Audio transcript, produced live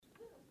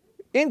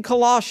In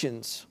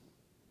Colossians,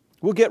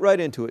 we'll get right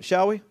into it,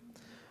 shall we?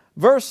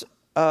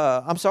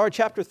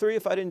 Chapter 3,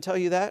 if I didn't tell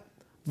you that.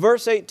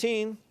 Verse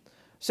 18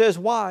 says,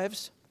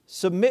 wives,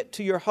 submit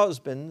to your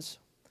husbands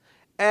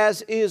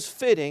as is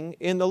fitting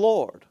in the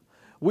Lord.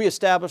 We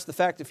established the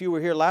fact, if you were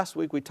here last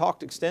week, we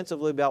talked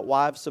extensively about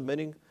wives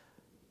submitting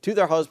to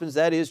their husbands.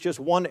 That is just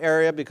one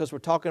area because we're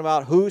talking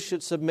about who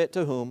should submit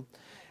to whom.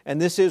 And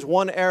this is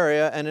one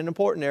area, and an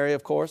important area,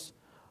 of course,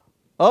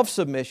 of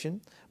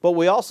submission. But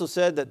we also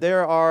said that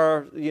there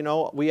are,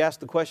 we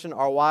asked the question,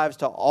 are wives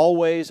to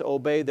always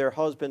obey their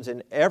husbands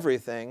in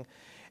everything?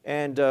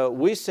 And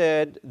we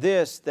said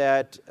this,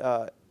 that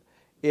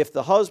if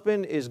the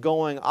husband is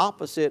going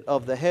opposite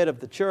of the head of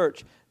the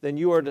church, then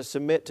you are to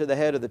submit to the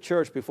head of the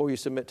church before you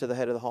submit to the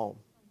head of the home.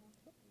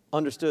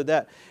 Understood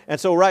that? And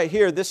so right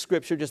here, this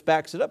scripture just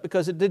backs it up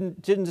because it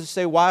didn't just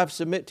say, wives,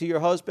 submit to your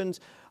husbands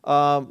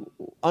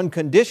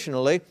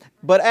unconditionally,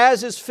 but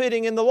as is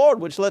fitting in the Lord,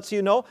 which lets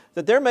you know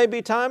that there may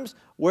be times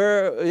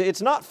where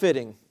it's not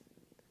fitting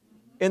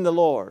in the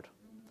Lord.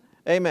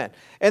 Amen.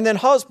 And then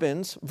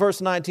husbands, verse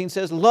 19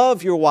 says,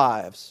 love your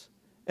wives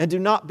and do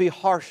not be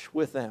harsh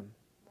with them.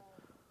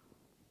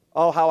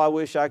 Oh, how I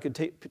wish I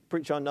could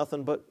preach on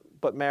nothing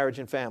but marriage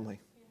and family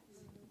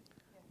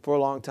for a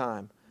long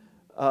time.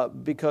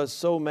 Because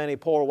so many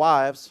poor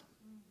wives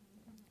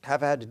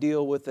have had to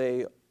deal with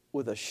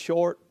a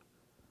short,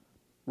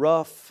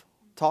 rough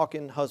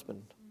talking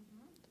husband.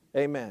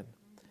 Amen.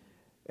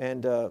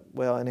 And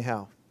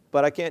anyhow,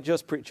 but I can't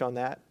just preach on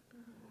that.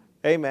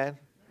 Amen.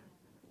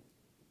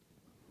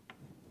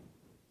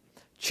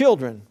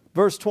 Children,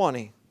 verse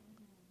 20,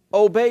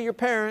 obey your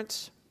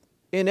parents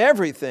in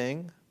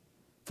everything,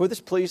 for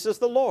this pleases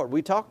the Lord.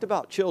 We talked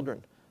about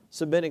children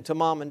submitting to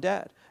mom and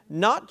dad.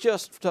 Not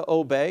just to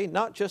obey,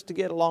 not just to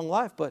get a long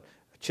life, but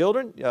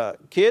children,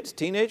 kids,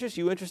 teenagers,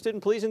 you interested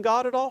in pleasing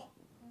God at all?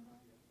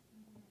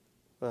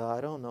 Well,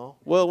 I don't know.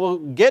 Well,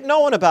 get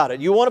knowing about it.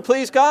 You want to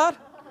please God?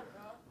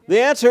 The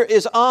answer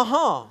is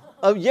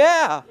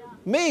yeah,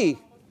 me.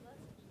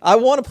 I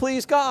want to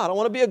please God. I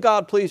want to be a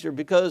God pleaser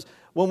because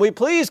when we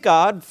please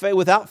God,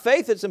 without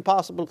faith it's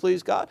impossible to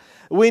please God.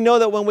 We know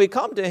that when we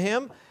come to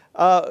Him,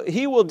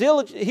 He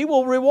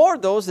will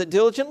reward those that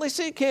diligently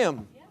seek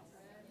Him.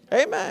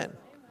 Amen.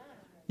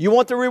 You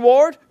want the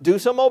reward? Do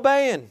some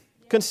obeying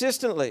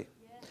consistently.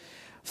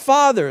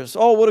 Fathers,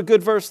 oh, what a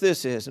good verse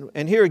this is.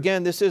 And here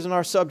again, this isn't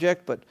our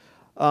subject, but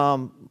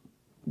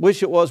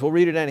wish it was. We'll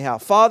read it anyhow.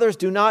 Fathers,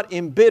 do not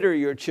embitter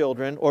your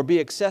children or be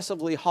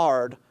excessively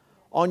hard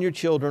on your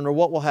children, or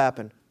what will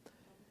happen?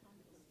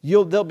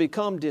 They'll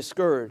become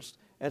discouraged.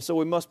 And so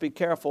we must be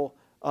careful.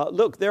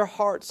 Look, their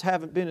hearts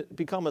haven't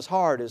become as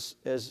hard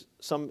as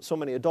so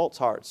many adults'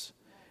 hearts.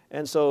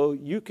 And so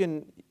you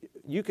can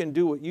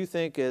do what you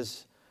think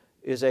is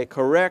a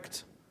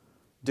correct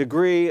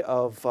degree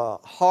of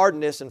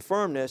hardness and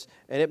firmness,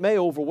 and it may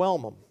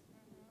overwhelm them.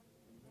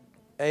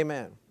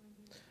 Amen.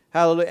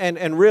 Hallelujah.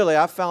 And really,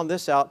 I found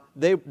this out.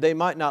 They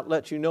might not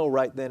let you know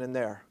right then and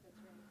there.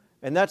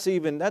 And that's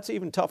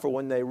even tougher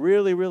when they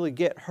really, really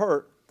get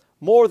hurt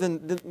more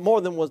than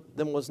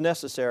was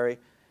necessary,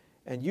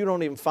 and you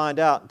don't even find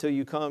out until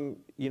you come,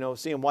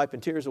 see them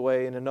wiping tears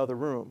away in another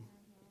room.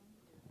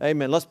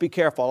 Amen. Let's be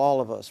careful, all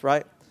of us,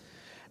 right?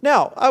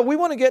 Now, we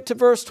want to get to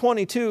verse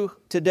 22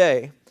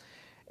 today.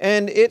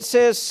 And it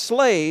says,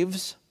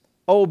 slaves,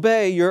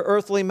 obey your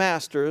earthly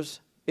masters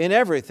in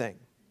everything.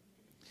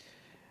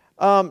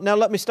 Now,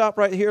 let me stop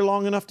right here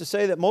long enough to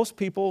say that most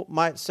people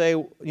might say,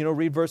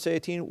 read verse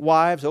 18,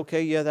 wives,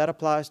 okay, yeah, that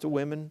applies to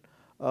women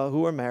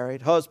who are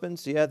married.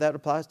 Husbands, yeah, that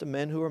applies to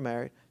men who are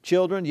married.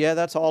 Children, yeah,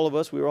 that's all of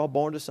us. We were all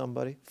born to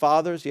somebody.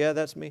 Fathers, yeah,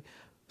 that's me.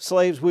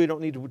 Slaves, we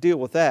don't need to deal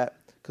with that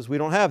because we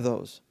don't have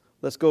those.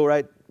 Let's go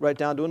right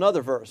down to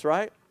another verse,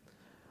 right?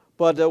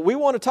 But we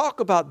want to talk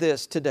about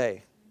this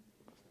today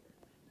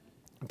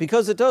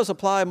because it does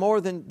apply more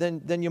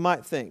than you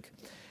might think.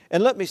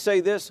 And let me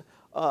say this,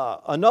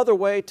 another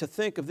way to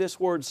think of this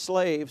word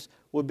slaves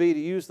would be to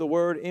use the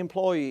word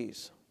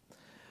employees.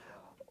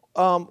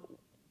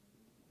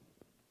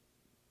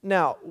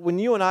 Now, when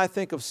you and I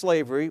think of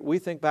slavery, we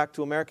think back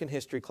to American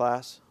history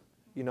class,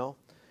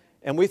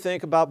 and we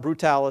think about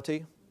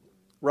brutality,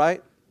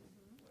 right?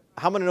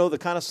 How many know the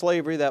kind of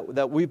slavery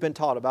that we've been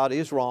taught about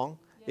is wrong?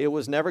 It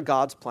was never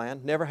God's plan,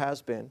 never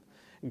has been.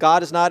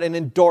 God is not an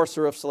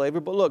endorser of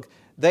slavery, but look,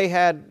 they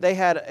had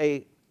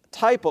a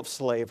type of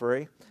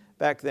slavery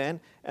back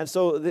then, and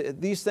so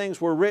these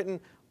things were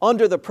written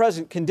under the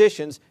present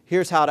conditions.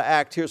 Here's how to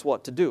act, here's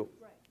what to do.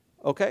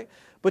 Okay?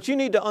 But you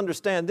need to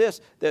understand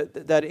this,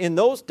 that in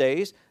those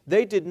days,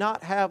 they did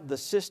not have the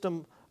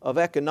system of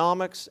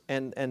economics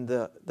and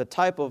the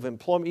type of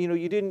employment.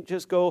 You didn't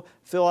just go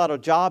fill out a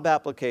job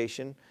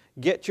application,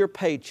 get your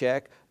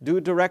paycheck, do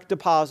a direct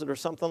deposit or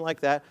something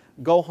like that,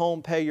 go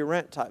home, pay your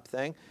rent type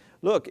thing.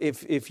 Look,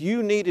 if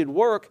you needed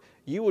work,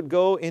 you would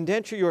go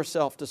indenture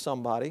yourself to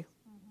somebody.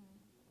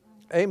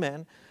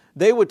 Amen.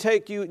 They would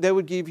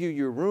give you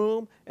your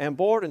room and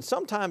board and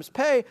sometimes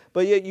pay,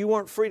 but yet you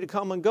weren't free to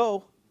come and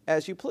go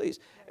as you please.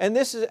 And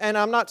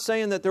I'm not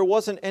saying that there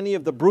wasn't any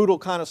of the brutal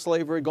kind of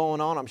slavery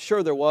going on. I'm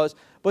sure there was.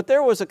 But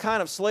there was a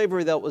kind of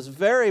slavery that was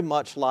very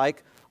much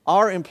like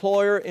our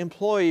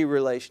employer-employee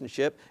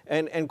relationship.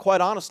 And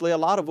quite honestly, a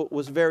lot of it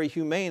was very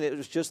humane. It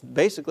was just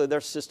basically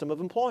their system of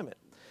employment.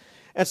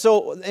 And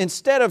so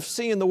instead of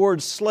seeing the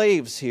word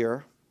slaves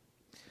here,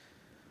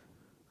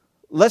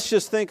 let's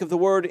just think of the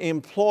word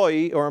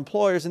employee or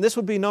employers. And this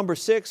would be number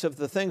 6 of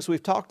the things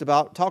we've talked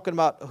about, talking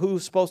about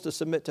who's supposed to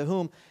submit to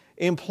whom.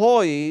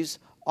 Employees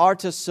are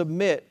to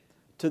submit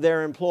to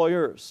their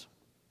employers.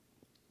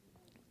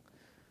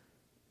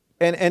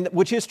 And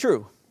which is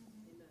true.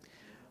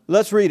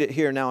 Let's read it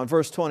here now in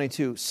verse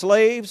 22.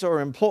 Slaves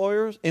or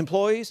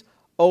employees,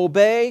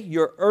 obey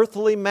your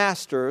earthly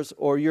masters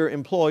or your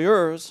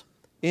employers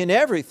in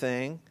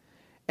everything,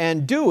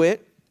 and do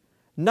it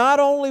not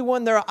only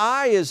when their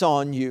eye is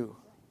on you.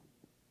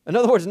 In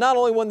other words, not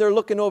only when they're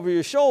looking over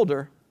your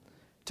shoulder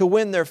to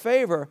win their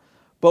favor,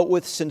 but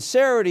with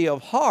sincerity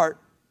of heart.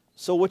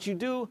 So what you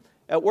do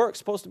at work is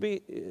supposed to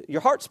be,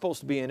 your heart's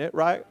supposed to be in it,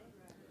 right?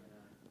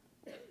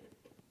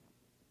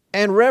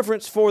 And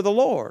reverence for the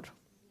Lord.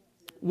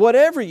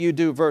 Whatever you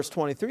do, verse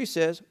 23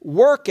 says,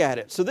 work at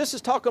it. So this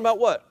is talking about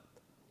what?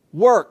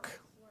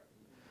 Work.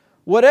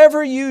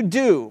 Whatever you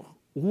do,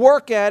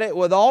 work at it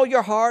with all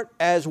your heart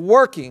as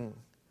working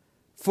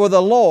for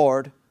the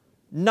Lord,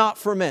 not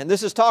for men.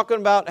 This is talking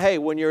about, hey,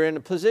 when you're in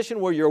a position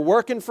where you're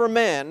working for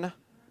men,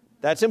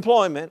 that's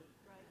employment,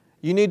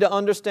 you need to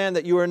understand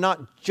that you are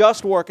not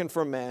just working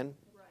for men,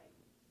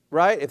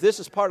 right? If this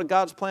is part of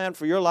God's plan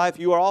for your life,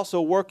 you are also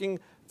working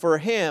for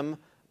Him,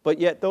 but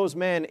yet those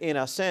men, in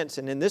a sense,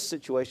 and in this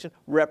situation,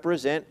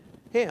 represent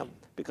Him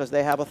because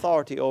they have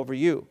authority over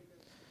you.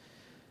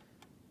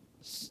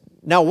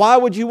 Now, why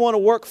would you want to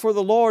work for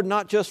the Lord,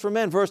 not just for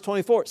men? Verse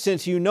 24,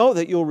 since you know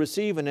that you'll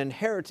receive an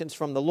inheritance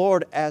from the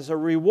Lord as a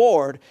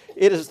reward,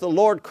 it is the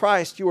Lord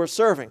Christ you are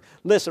serving.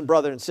 Listen,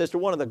 brother and sister,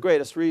 one of the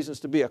greatest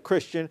reasons to be a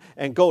Christian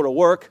and go to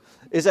work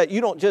is that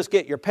you don't just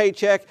get your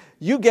paycheck,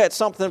 you get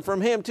something from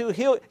Him too.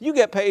 You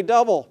get paid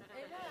double.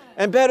 Amen.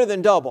 And better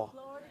than double.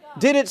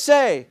 Did it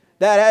say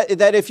that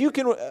if you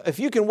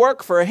can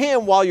work for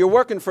Him while you're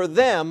working for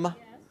them,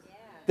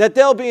 that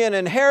there'll be an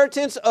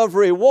inheritance of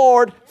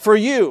reward for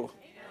you?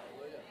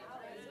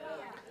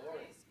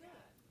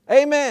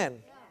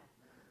 Amen.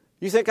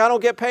 You think I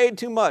don't get paid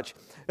too much?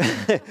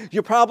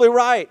 You're probably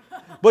right.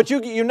 But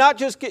you're not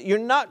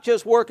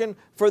just working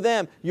for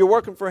them. You're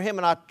working for Him.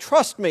 And I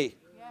trust me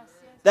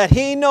that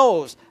He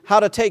knows how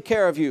to take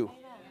care of you.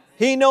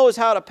 He knows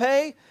how to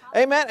pay.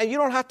 Amen. And you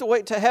don't have to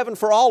wait to heaven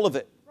for all of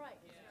it.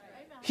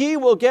 He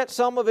will get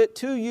some of it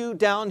to you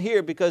down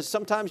here because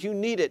sometimes you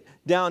need it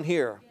down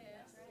here.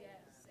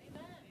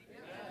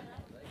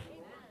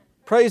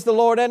 Praise the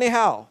Lord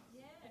anyhow.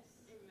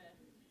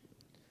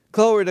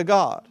 Glory to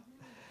God.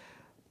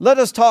 Let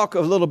us talk a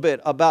little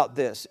bit about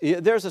this.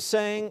 There's a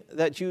saying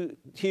that you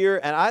hear,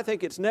 and I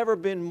think it's never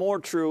been more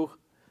true,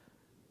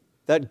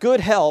 that good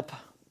help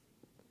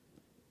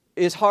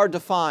is hard to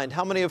find.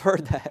 How many have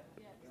heard that?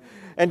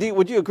 And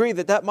would you agree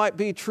that that might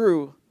be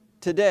true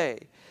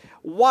today?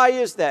 Why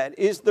is that?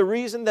 Is the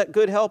reason that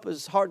good help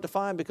is hard to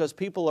find because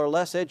people are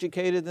less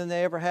educated than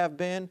they ever have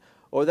been,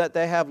 or that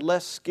they have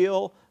less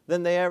skill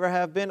than they ever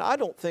have been? I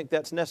don't think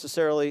that's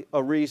necessarily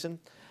a reason.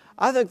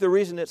 I think the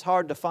reason it's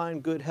hard to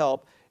find good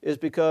help is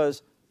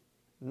because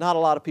not a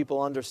lot of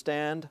people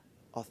understand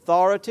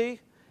authority.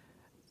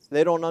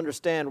 They don't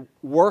understand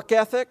work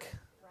ethic.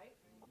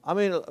 I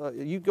mean,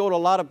 you go to a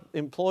lot of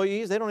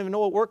employees, they don't even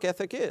know what work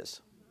ethic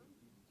is.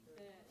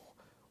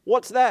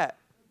 What's that?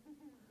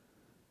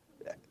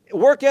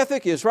 Work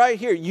ethic is right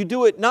here. You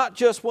do it not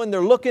just when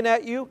they're looking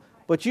at you,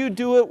 but you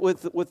do it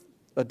with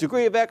a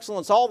degree of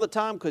excellence all the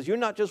time because you're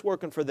not just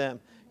working for them,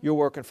 you're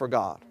working for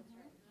God.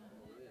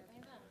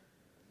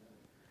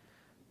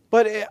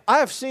 But I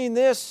have seen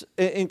this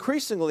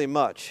increasingly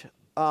much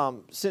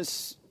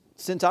since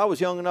I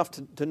was young enough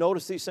to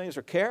notice these things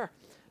or care,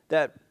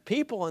 that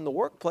people in the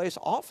workplace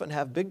often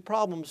have big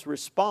problems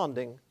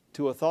responding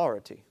to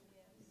authority.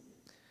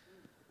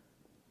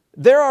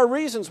 There are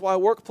reasons why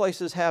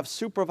workplaces have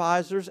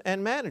supervisors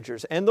and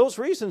managers, and those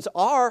reasons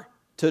are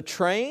to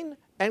train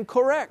and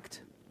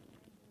correct.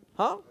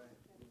 Huh?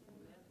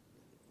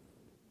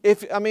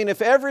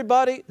 If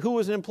everybody who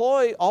was an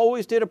employee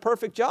always did a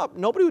perfect job,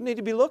 nobody would need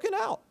to be looking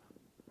out.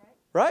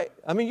 Right?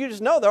 I mean, you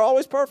just know they're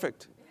always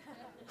perfect.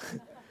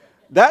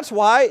 That's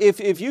why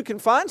if you can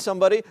find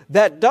somebody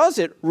that does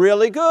it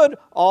really good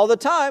all the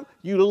time,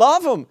 you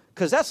love them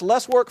because that's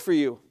less work for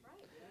you.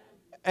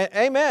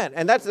 Amen.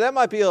 And that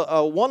might be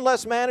a one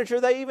less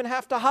manager they even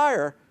have to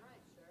hire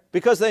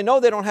because they know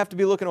they don't have to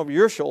be looking over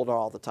your shoulder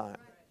all the time.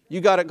 You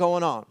got it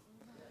going on.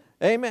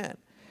 Amen.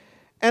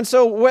 And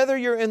so whether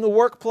you're in the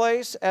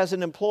workplace as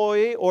an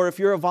employee or if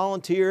you're a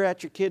volunteer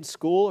at your kid's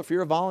school, if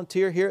you're a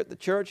volunteer here at the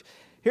church,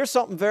 here's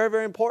something very,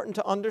 very important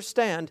to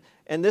understand,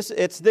 and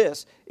it's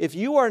this. If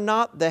you are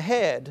not the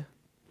head,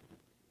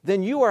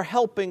 then you are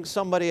helping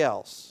somebody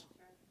else.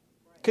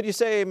 Could you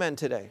say amen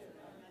today?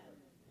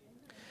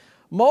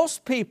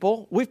 Most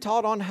people, we've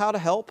taught on how to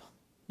help.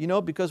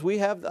 because we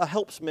have a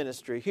helps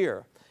ministry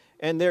here.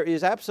 And there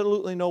is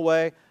absolutely no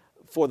way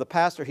for the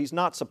pastor, he's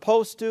not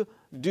supposed to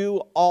do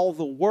all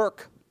the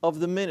work of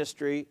the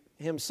ministry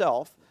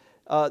himself.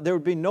 There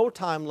would be no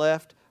time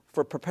left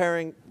for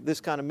preparing this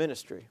kind of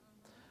ministry.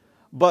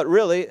 But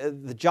really,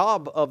 the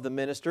job of the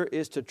minister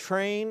is to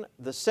train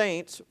the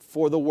saints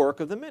for the work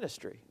of the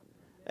ministry.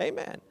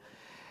 Amen.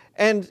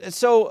 And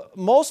so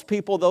most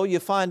people, though, you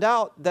find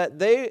out that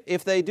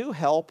if they do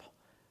help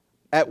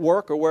at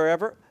work or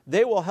wherever,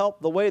 they will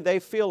help the way they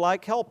feel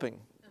like helping.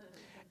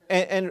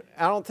 And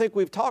I don't think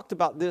we've talked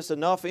about this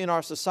enough in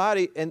our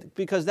society, and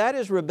because that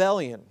is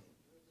rebellion.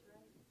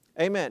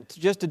 Amen.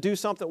 Just to do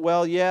something,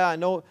 well, yeah, I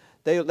know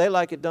they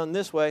like it done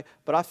this way,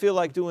 but I feel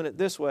like doing it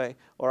this way,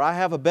 or I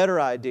have a better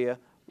idea.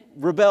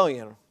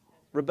 Rebellion.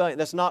 Rebellion.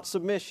 That's not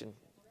submission.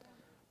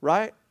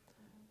 Right?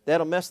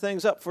 That'll mess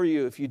things up for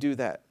you if you do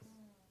that.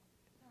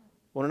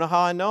 Want to know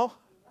how I know?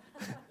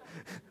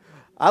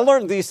 I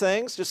learned these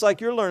things, just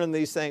like you're learning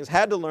these things,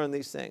 had to learn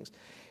these things.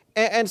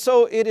 And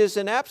so it is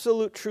an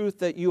absolute truth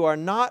that you are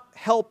not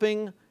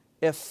helping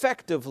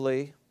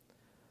effectively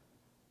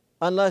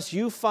unless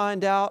you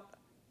find out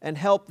and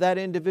help that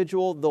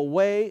individual the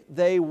way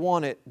they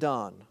want it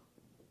done.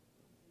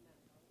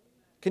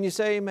 Can you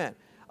say amen?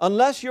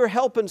 Unless you're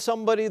helping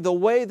somebody the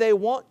way they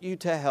want you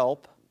to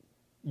help,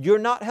 you're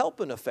not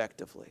helping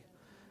effectively.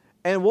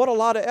 And what a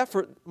lot of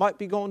effort might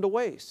be going to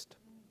waste.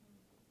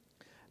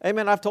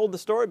 Amen. I've told the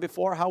story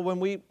before how when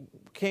we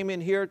came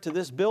in here to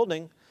this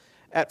building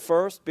at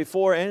first,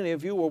 before any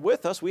of you were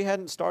with us, we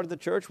hadn't started the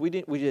church.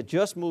 We had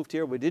just moved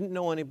here. We didn't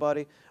know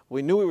anybody.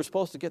 We knew we were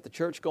supposed to get the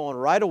church going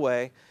right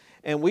away.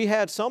 And we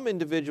had some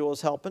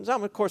individuals helping.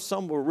 Some, of course,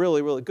 some were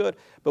really, really good.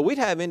 But we'd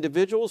have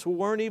individuals who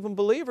weren't even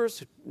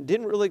believers,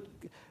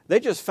 they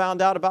just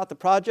found out about the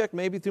project,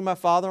 maybe through my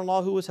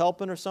father-in-law who was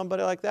helping or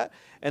somebody like that.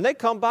 And they'd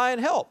come by and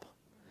help.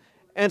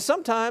 And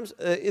sometimes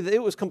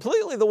it was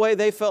completely the way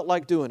they felt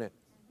like doing it.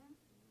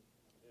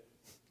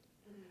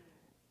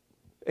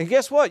 And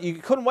guess what? You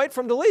couldn't wait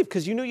for them to leave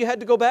because you knew you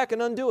had to go back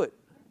and undo it.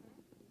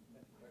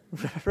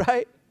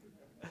 Right?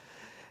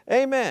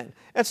 Amen.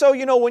 And so,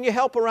 when you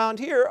help around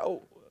here,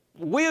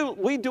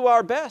 we do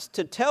our best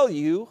to tell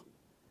you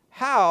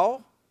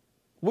how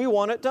we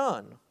want it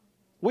done.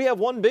 We have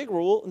one big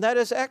rule, and that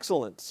is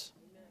excellence.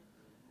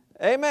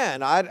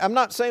 Amen. I'm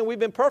not saying we've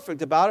been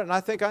perfect about it, and I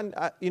think,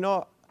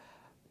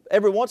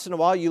 every once in a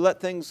while you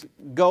let things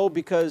go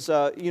because,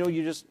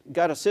 you just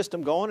got a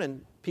system going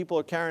and people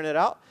are carrying it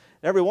out.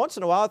 And every once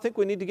in a while I think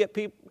we need to get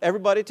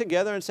everybody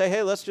together and say,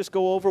 hey, let's just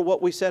go over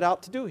what we set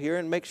out to do here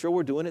and make sure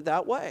we're doing it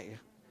that way.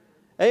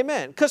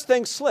 Amen. Because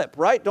things slip,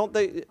 right? Don't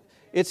they?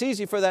 It's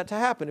easy for that to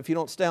happen if you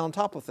don't stay on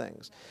top of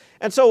things.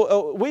 And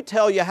so we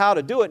tell you how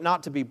to do it,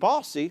 not to be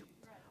bossy,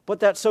 but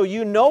that so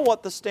you know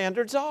what the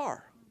standards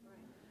are.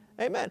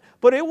 Amen.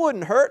 But it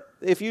wouldn't hurt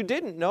if you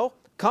didn't know.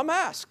 Come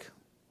ask.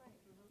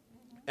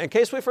 In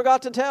case we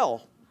forgot to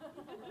tell.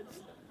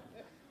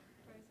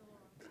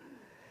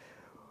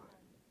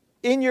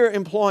 In your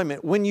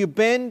employment, when you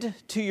bend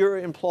to your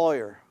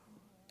employer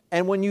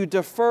and when you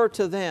defer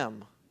to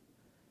them,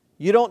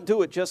 you don't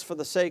do it just for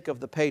the sake of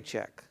the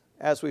paycheck.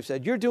 As we've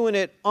said, you're doing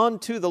it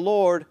unto the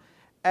Lord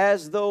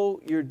as though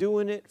you're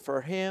doing it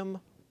for Him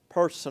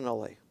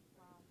personally.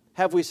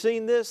 Have we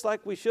seen this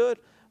like we should?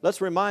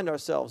 Let's remind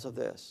ourselves of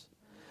this.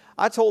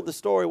 I told the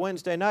story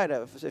Wednesday night.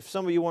 If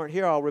some of you weren't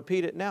here, I'll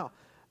repeat it now.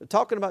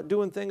 Talking about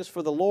doing things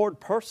for the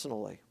Lord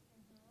personally.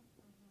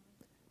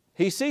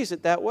 He sees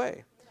it that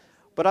way.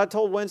 But I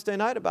told Wednesday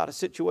night about a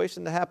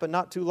situation that happened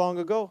not too long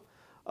ago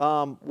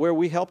where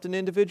we helped an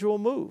individual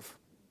move.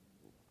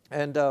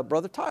 And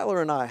Brother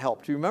Tyler and I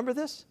helped. Do you remember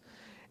this?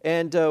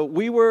 And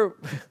we were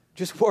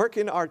just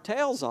working our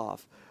tails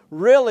off.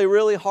 Really,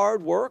 really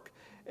hard work.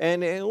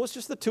 And it was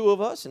just the two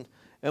of us.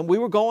 And we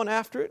were going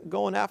after it.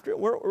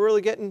 We're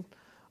really getting,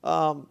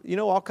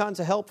 all kinds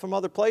of help from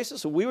other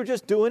places. So we were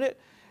just doing it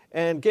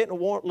and getting a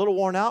little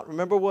worn out.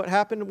 Remember what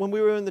happened when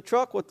we were in the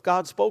truck, what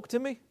God spoke to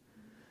me?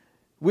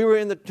 We were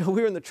in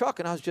the truck,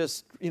 and I was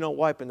just,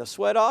 wiping the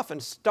sweat off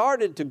and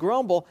started to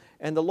grumble.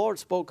 And the Lord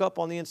spoke up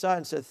on the inside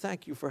and said,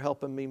 thank you for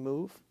helping me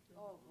move.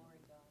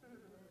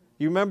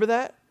 You remember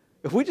that?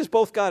 If we just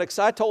both got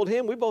excited, I told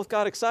him, we both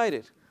got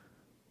excited.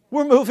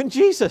 We're moving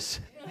Jesus.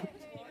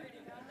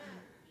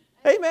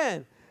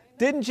 Amen.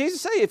 Didn't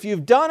Jesus say, if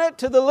you've done it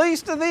to the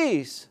least of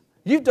these,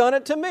 you've done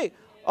it to me.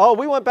 Oh,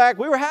 we went back.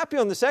 We were happy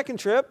on the second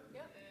trip.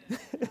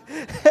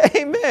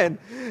 Amen.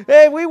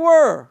 Hey, we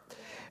were.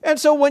 And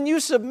so when you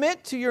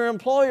submit to your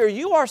employer,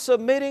 you are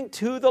submitting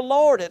to the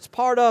Lord. It's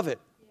part of it.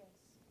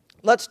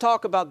 Let's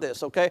talk about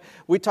this, okay?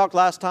 We talked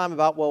last time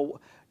about,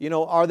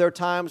 are there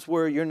times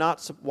where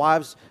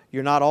wives,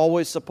 you're not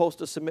always supposed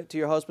to submit to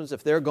your husbands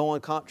if they're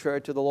going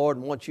contrary to the Lord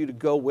and want you to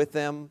go with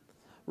them,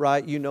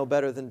 right? You know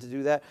better than to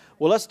do that.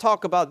 Well, let's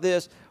talk about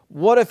this.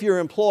 What if your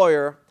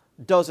employer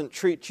doesn't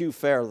treat you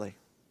fairly?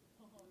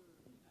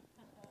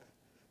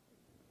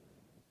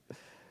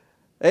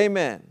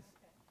 Amen.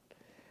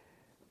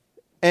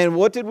 And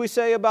what did we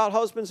say about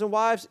husbands and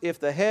wives? If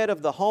the head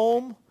of the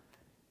home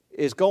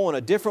is going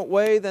a different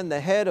way than the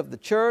head of the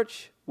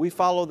church, we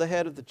follow the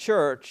head of the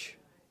church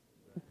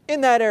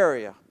in that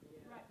area.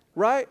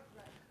 Right?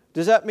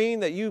 Does that mean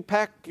that you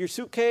pack your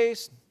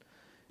suitcase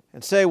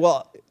and say,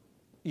 well,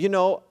 you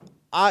know,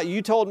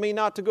 you told me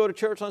not to go to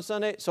church on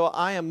Sunday, so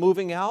I am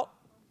moving out.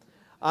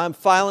 I'm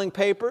filing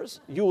papers.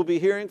 You will be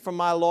hearing from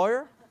my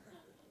lawyer.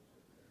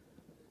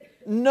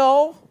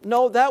 No,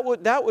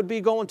 that would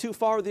be going too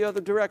far the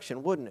other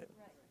direction, wouldn't it?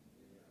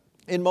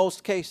 In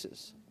most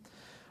cases.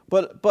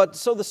 But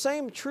so the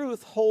same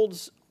truth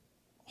holds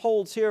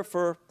here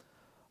for,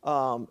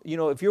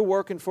 if you're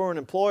working for an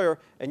employer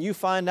and you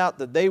find out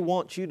that they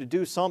want you to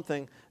do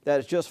something that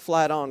is just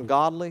flat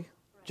ungodly,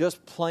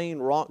 just plain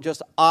wrong,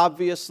 just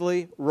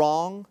obviously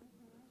wrong,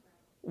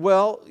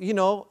 well, you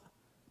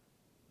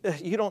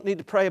don't need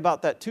to pray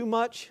about that too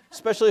much,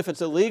 especially if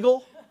it's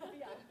illegal.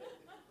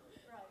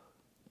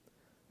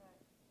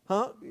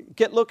 Huh?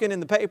 Get looking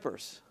in the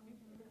papers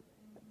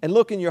and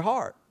look in your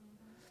heart.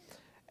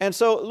 And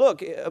so,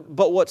 look,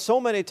 but what so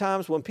many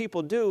times when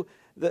people do,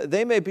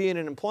 they may be in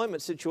an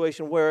employment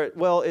situation where,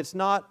 it's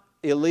not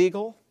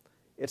illegal,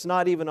 it's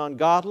not even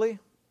ungodly,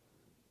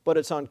 but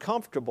it's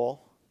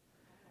uncomfortable.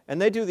 And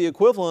they do the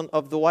equivalent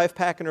of the wife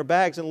packing her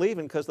bags and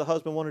leaving because the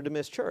husband wanted to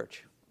miss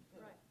church.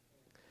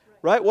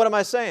 Right? What am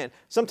I saying?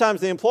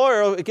 Sometimes the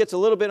employer, it gets a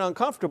little bit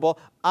uncomfortable.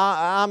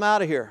 I'm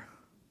out of here.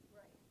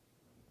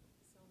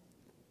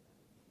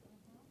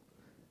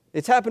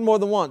 It's happened more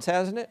than once,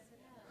 hasn't it?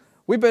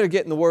 We better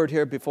get in the Word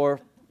here before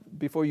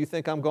you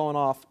think I'm going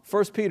off.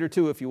 1 Peter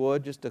 2, if you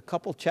would, just a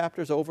couple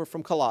chapters over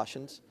from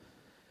Colossians.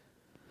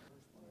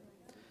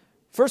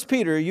 1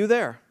 Peter, are you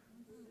there?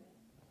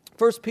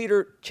 1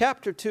 Peter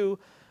chapter 2,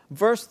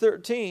 verse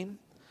 13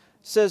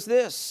 says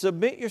this,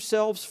 submit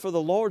yourselves for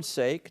the Lord's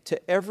sake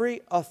to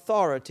every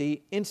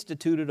authority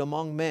instituted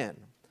among men,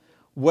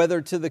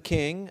 whether to the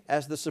king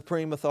as the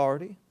supreme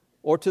authority,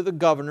 or to the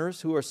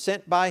governors who are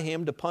sent by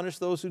him to punish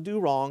those who do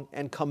wrong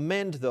and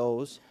commend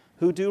those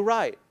who do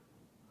right.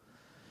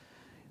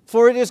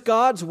 For it is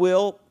God's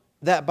will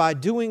that by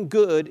doing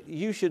good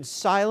you should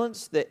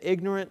silence the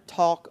ignorant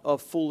talk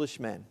of foolish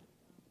men.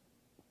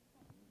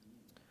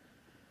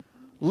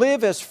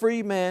 Live as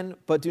free men,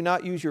 but do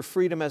not use your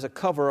freedom as a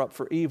cover-up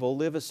for evil.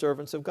 Live as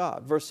servants of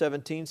God. Verse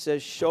 17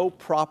 says, show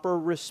proper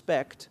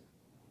respect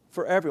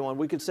for everyone.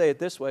 We could say it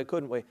this way,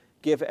 couldn't we?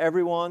 Give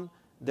everyone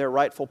their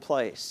rightful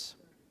place.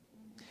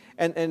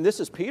 And this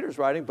is Peter's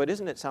writing, but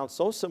doesn't it sound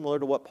so similar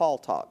to what Paul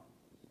taught?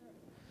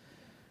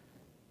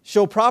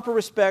 Show proper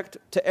respect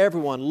to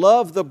everyone.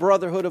 Love the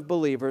brotherhood of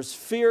believers.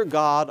 Fear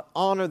God.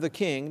 Honor the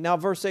king. Now,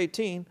 verse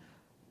 18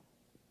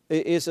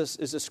 is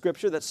a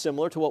scripture that's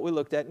similar to what we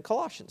looked at in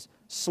Colossians.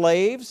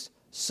 Slaves,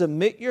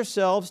 submit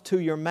yourselves to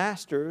your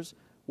masters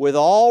with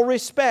all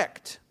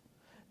respect.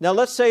 Now,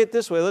 let's say it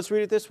this way. Let's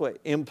read it this way.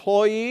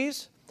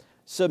 Employees,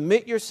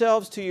 submit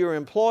yourselves to your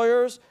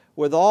employers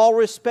with all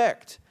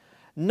respect.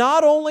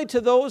 Not only to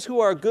those who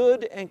are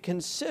good and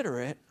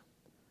considerate,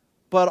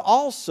 but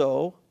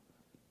also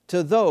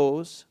to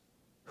those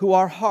who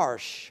are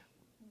harsh.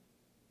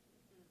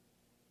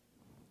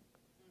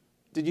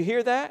 Did you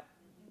hear that?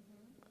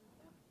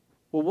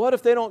 Well, what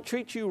if they don't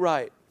treat you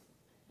right?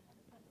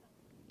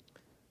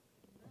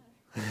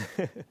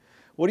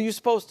 What are you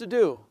supposed to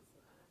do?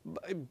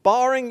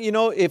 Barring,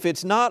 if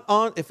it's not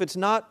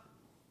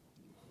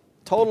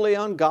totally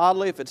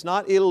ungodly, if it's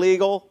not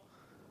illegal,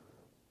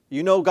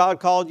 God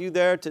called you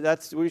there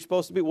that's where you're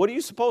supposed to be. What are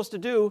you supposed to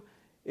do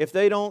if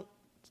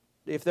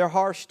they're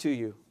harsh to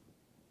you?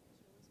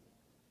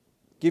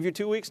 Give your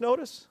 2 weeks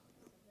notice?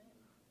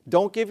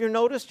 Don't give your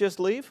notice, just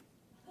leave?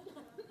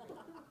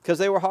 Because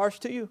they were harsh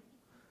to you?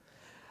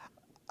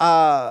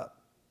 I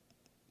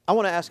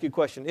want to ask you a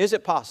question. Is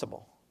it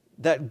possible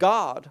that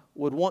God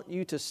would want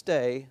you to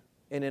stay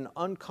in an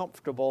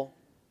uncomfortable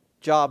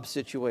job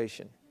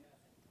situation?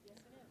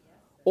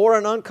 Or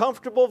an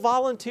uncomfortable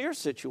volunteer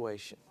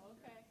situation?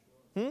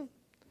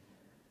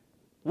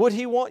 Would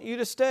He want you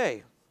to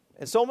stay?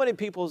 And so many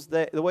people,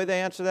 the way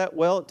they answer that,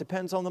 well, it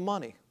depends on the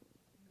money.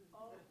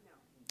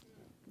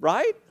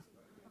 Right?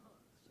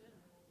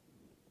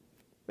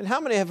 And how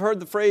many have heard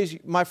the phrase,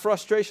 my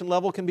frustration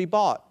level can be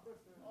bought?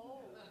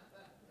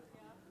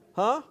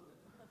 Huh?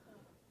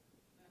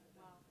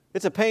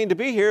 It's a pain to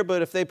be here,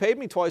 but if they paid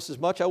me twice as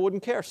much, I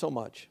wouldn't care so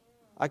much.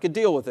 I could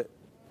deal with it.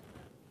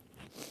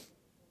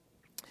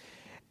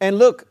 And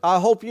look, I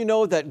hope you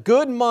know that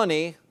good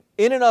money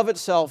in and of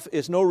itself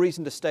is no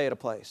reason to stay at a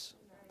place.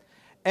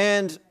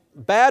 And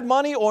bad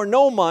money or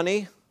no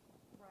money,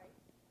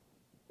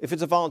 if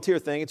it's a volunteer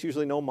thing, it's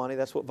usually no money.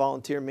 That's what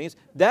volunteer means.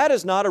 That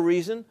is not a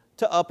reason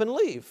to up and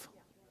leave.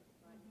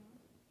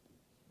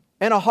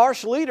 And a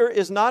harsh leader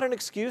is not an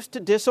excuse to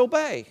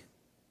disobey.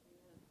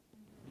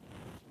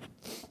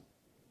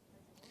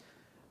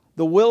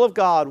 The will of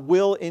God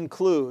will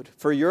include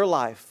for your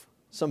life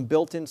some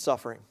built-in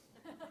suffering.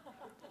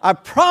 I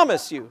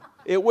promise you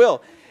it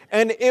will.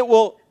 And it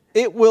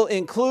will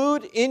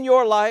include in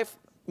your life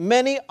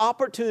many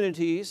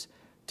opportunities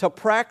to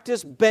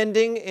practice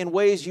bending in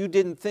ways you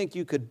didn't think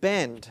you could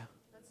bend.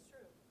 That's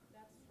true.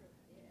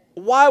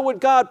 Why would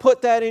God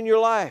put that in your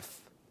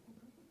life?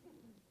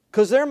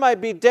 Because there might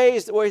be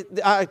days where,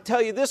 I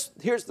tell you this,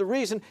 here's the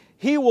reason.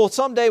 He will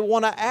someday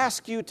want to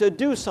ask you to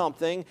do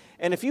something,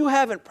 and if you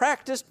haven't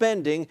practiced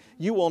bending,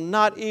 you will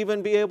not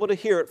even be able to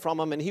hear it from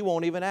Him, and He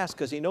won't even ask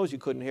because He knows you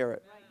couldn't hear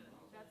it.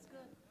 That's good.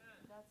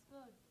 That's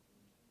good.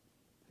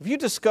 Have you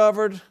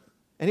discovered,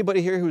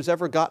 anybody here who's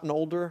ever gotten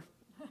older,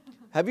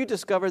 have you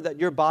discovered that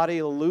your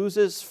body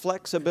loses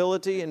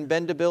flexibility and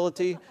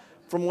bendability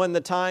from when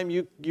the time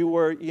you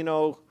were,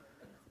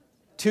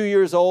 2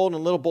 years old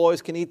and little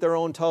boys can eat their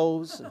own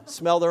toes and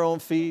smell their own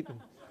feet?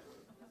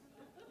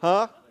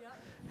 Huh?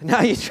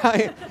 Now you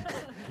try,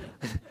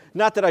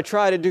 not that I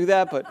try to do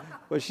that, but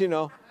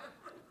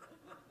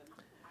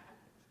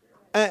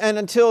And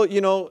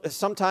until,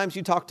 sometimes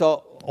you talk to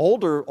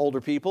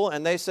older people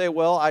and they say,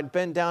 well, I'd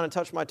bend down and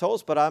touch my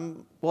toes, but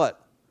I'm,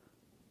 what?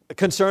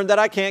 Concerned that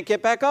I can't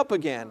get back up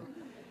again.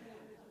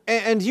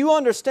 And you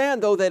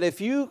understand, though, that if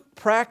you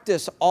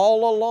practice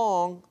all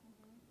along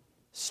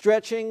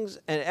stretchings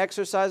and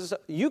exercises,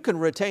 you can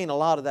retain a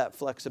lot of that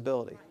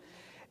flexibility.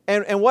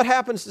 And what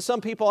happens to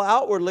some people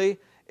outwardly,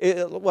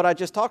 what I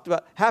just talked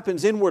about,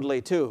 happens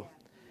inwardly too.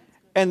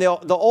 And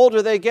the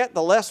older they get,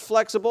 the less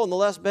flexible and the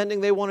less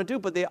bending they want to do.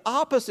 But the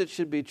opposite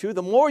should be true.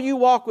 The more you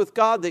walk with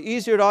God, the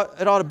easier it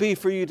ought to be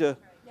for you to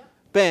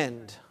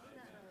bend.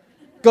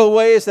 Go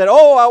ways that,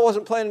 I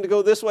wasn't planning to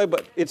go this way,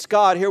 but it's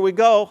God. Here we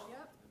go.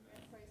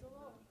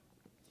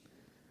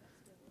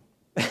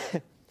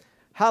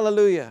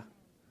 Hallelujah.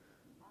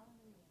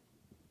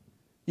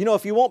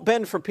 If you won't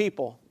bend for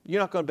people, you're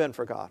not going to bend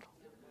for God.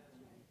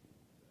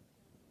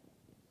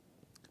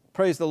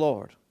 Praise the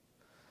Lord.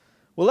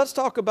 Well, let's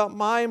talk about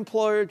my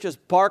employer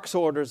just barks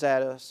orders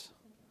at us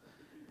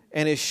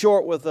and is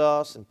short with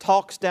us and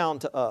talks down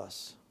to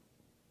us.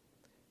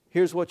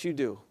 Here's what you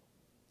do.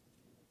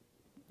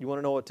 You want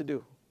to know what to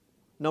do?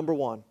 Number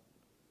 1,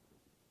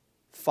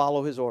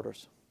 follow his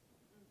orders.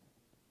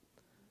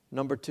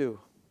 Number 2,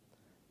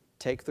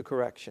 take the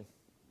correction.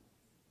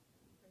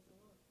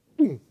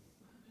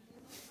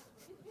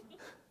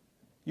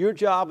 Your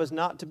job is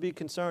not to be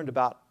concerned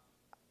about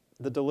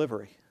the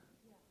delivery.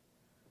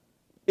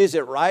 Is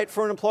it right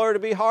for an employer to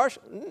be harsh?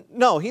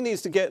 No, he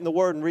needs to get in the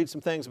Word and read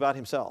some things about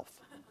himself.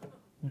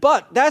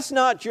 But that's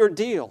not your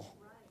deal.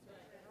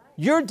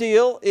 Your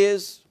deal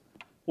is,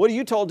 what are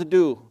you told to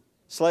do,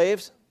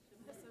 slaves?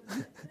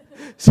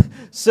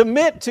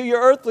 Submit to your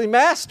earthly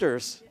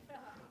masters.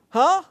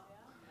 Huh?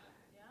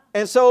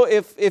 And so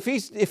if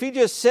he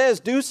just says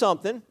do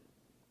something,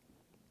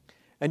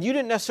 and you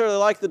didn't necessarily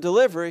like the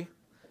delivery,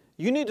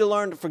 you need to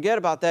learn to forget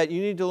about that.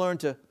 You need to learn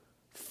to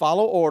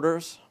follow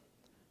orders,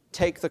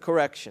 take the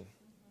correction.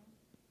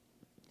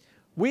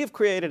 We have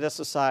created a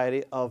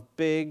society of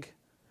big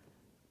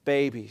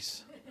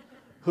babies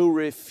who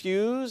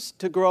refuse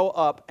to grow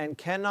up and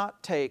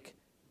cannot take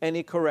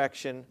any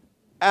correction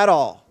at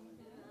all.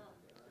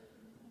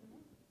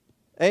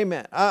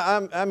 Amen.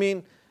 I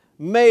mean,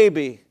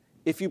 maybe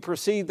if you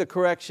precede the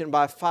correction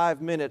by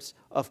 5 minutes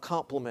of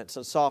compliments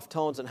and soft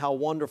tones and how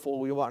wonderful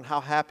we are and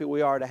how happy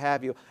we are to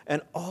have you,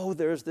 and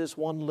there's this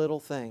one little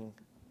thing,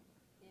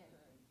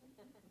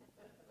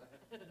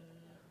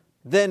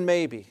 then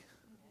maybe.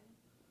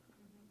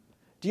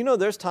 Do you know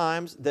there's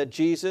times that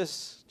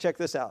Jesus, check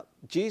this out,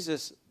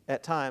 Jesus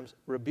at times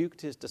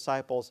rebuked His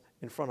disciples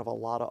in front of a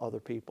lot of other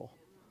people.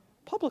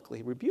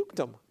 Publicly rebuked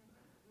them.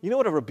 You know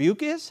what a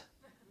rebuke is?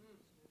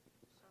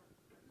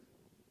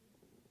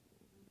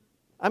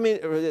 I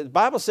mean, the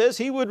Bible says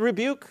He would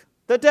rebuke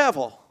the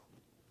devil.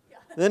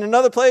 Then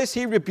another place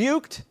He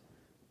rebuked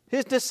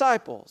His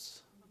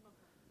disciples.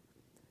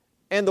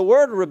 And the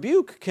word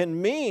rebuke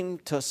can mean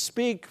to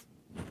speak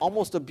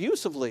almost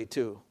abusively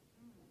to.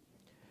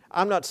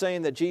 I'm not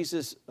saying that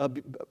Jesus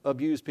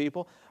abused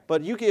people,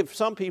 but you give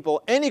some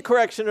people any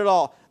correction at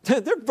all,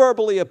 they're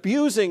verbally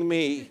abusing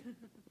me.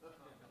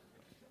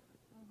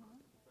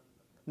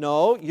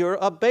 No, you're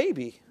a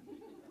baby.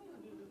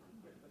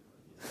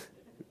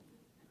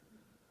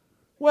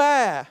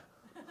 Wah!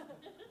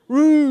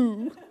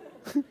 Roo!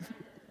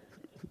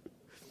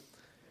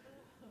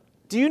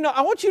 Do you know?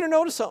 I want you to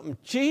notice something.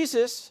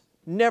 Jesus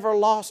never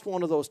lost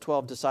one of those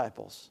 12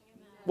 disciples.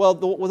 Well,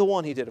 the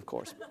one He did, of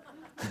course.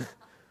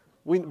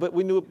 But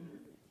we knew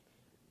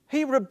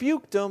He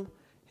rebuked them.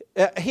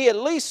 He at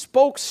least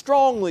spoke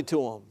strongly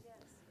to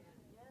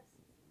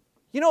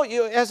them.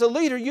 As a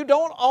leader, you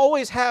don't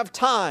always have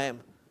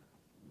time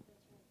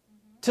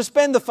to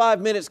spend the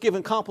 5 minutes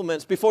giving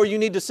compliments before you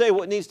need to say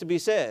what needs to be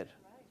said.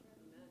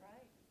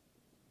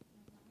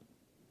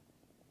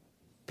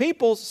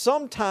 People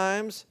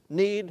sometimes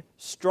need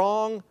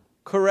strong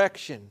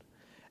correction.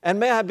 And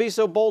may I be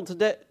so bold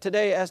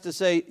today as to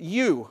say,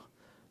 you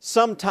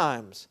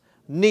sometimes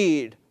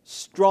need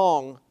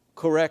strong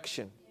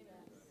correction.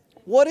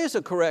 What is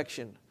a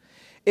correction?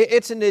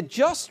 It's an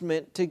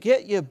adjustment to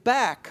get you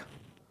back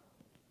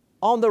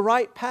on the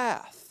right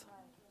path.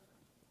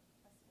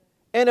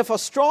 And if a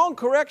strong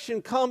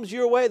correction comes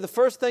your way, the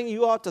first thing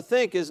you ought to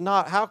think is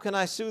not, how can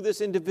I sue this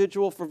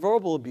individual for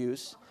verbal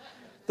abuse?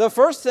 The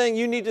first thing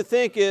you need to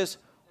think is,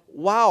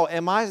 wow,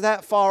 am I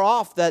that far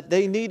off that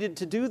they needed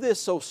to do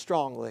this so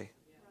strongly?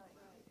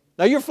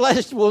 Now, your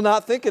flesh will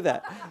not think of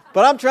that.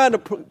 But I'm trying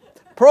to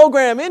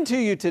program into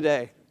you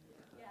today.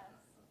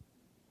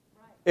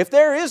 If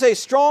there is a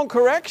strong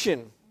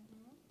correction,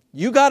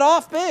 you got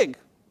off big.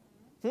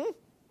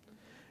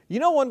 You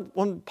know,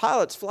 when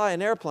pilots fly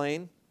an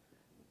airplane,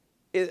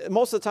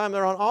 most of the time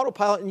they're on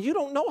autopilot, and you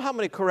don't know how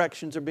many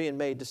corrections are being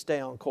made to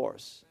stay on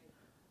course.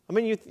 I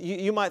mean,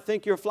 you might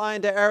think you're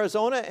flying to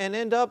Arizona and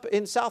end up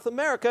in South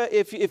America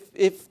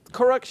if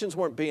corrections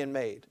weren't being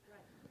made.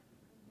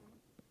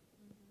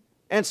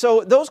 And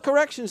so those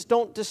corrections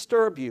don't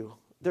disturb you.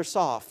 They're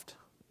soft.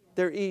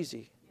 They're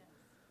easy.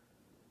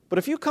 But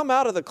if you come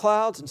out of the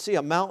clouds and see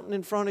a mountain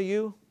in front of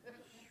you,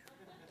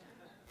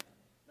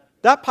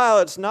 that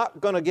pilot's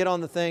not going to get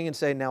on the thing and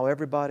say, now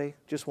everybody,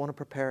 just want to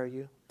prepare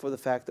you for the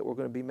fact that we're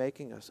going to be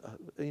making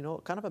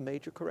kind of a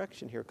major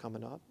correction here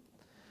coming up.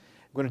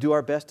 We're going to do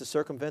our best to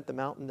circumvent the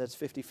mountain that's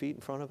 50 feet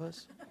in front of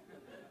us.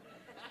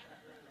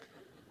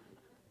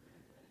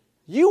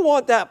 You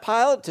want that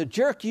pilot to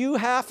jerk you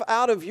half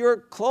out of your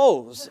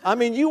clothes. I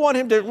mean, you want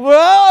him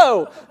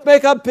to,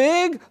 make a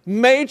big,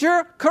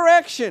 major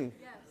correction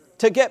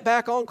to get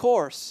back on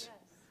course.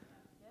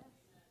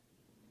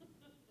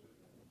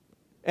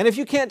 And if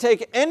you can't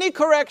take any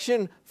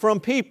correction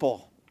from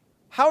people,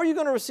 how are you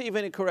going to receive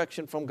any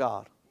correction from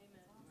God?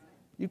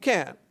 You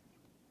can't.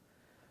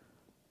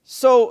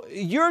 So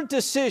your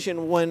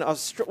decision when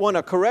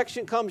a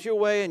correction comes your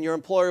way and your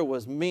employer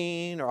was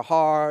mean or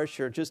harsh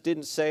or just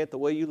didn't say it the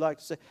way you like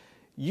to say,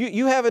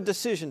 you have a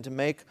decision to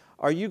make.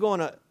 Are you going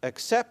to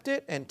accept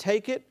it and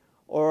take it,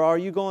 or are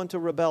you going to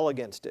rebel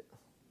against it?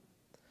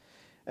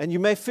 And you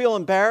may feel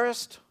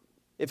embarrassed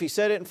if he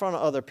said it in front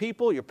of other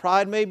people. Your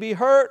pride may be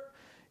hurt.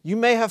 You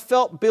may have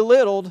felt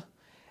belittled,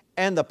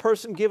 and the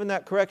person giving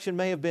that correction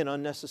may have been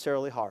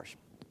unnecessarily harsh.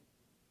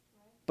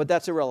 But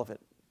that's irrelevant.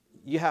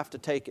 You have to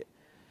take it.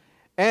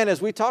 And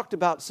as we talked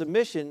about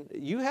submission,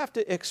 you have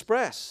to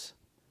express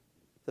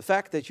the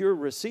fact that you're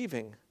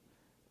receiving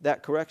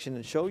that correction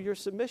and show your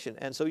submission.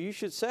 And so you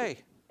should say,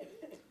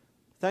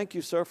 thank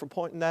you, sir, for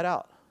pointing that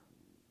out.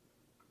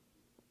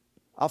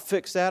 I'll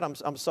fix that.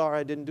 I'm sorry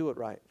I didn't do it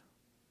right.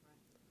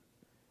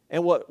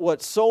 And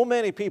what so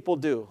many people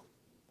do,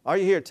 are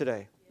you here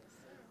today?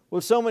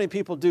 What so many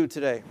people do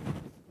today,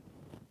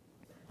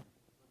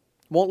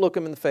 won't look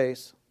them in the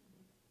face,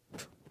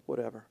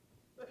 whatever.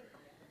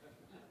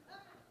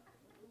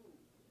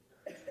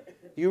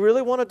 You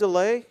really want to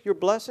delay your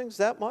blessings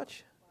that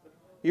much?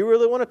 You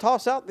really want to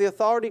toss out the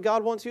authority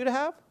God wants you to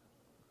have?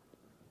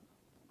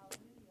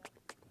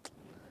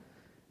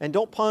 And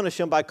don't punish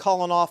them by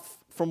calling off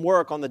from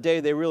work on the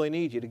day they really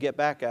need you to get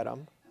back at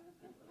them.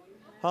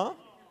 Huh?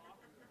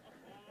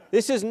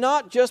 This is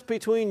not just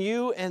between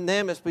you and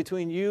them, it's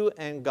between you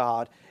and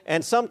God.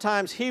 And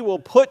sometimes He will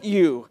put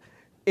you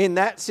in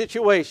that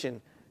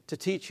situation to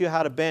teach you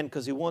how to bend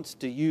because He wants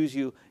to use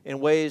you in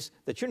ways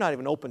that you're not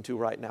even open to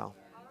right now.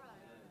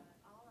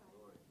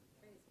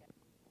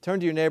 Turn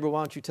to your neighbor,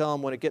 why don't you tell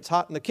him when it gets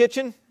hot in the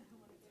kitchen,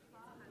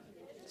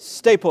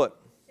 stay put.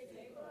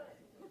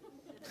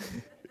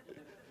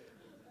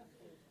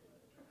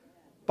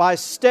 By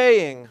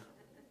staying,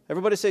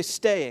 everybody say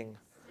staying.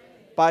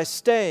 By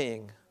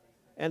staying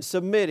and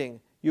submitting,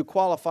 you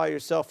qualify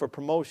yourself for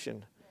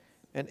promotion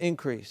and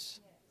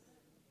increase.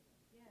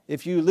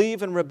 If you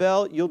leave and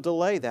rebel, you'll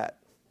delay that.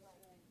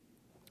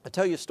 I'll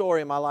tell you a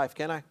story in my life,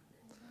 can I?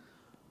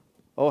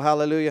 Oh,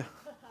 hallelujah.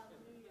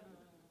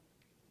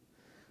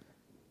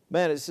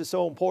 Man, this is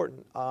so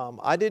important.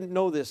 I didn't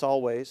know this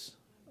always,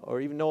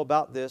 or even know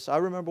about this. I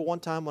remember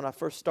one time when I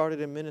first started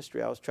in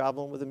ministry, I was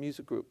traveling with a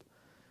music group.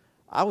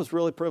 I was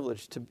really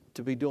privileged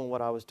to be doing what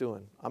I was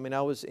doing. I mean,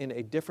 I was in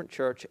a different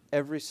church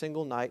every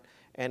single night,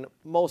 and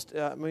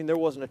there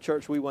wasn't a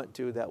church we went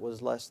to that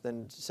was less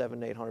than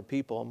 700, 800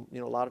 people. A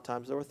lot of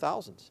times there were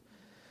thousands.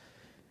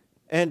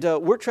 And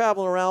we're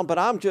traveling around, but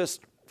I'm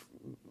just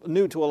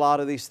new to a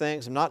lot of these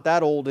things. I'm not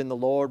that old in the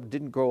Lord,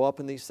 didn't grow up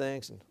in these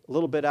things, and a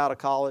little bit out of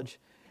college.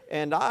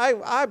 And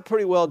I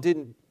pretty well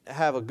didn't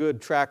have a good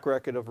track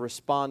record of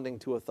responding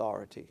to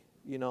authority,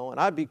 and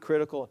I'd be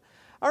critical.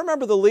 I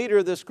remember the leader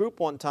of this group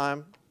one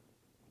time,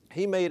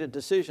 he made a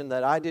decision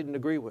that I didn't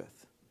agree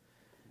with.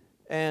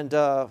 And,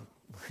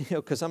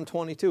 because I'm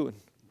 22 and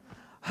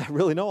I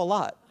really know a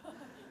lot.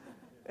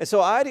 And so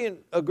I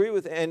didn't agree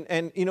with it.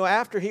 And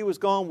after he was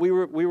gone, we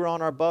were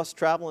on our bus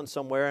traveling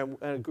somewhere, and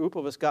a group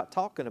of us got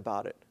talking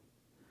about it.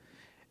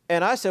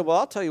 And I said, well,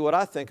 I'll tell you what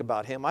I think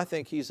about him. I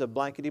think he's a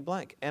blankety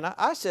blank. And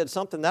I said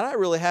something that I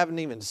really hadn't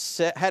even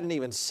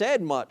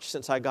said much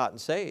since I gotten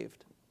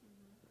saved.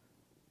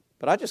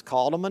 But I just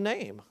called him a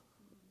name.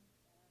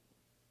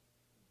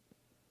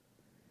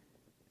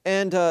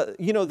 And,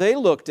 they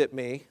looked at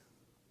me.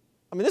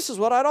 I mean, this is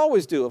what I'd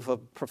always do if a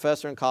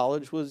professor in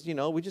college was,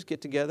 we just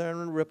get together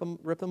and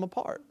rip them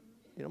apart.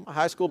 My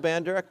high school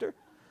band director,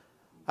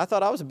 I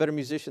thought I was a better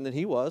musician than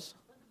he was.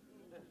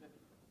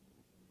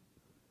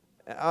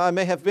 I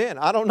may have been.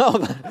 I don't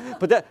know.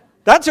 But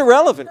that's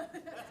irrelevant.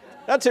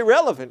 That's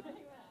irrelevant.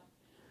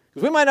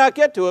 Because we might not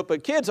get to it,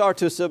 but kids are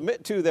to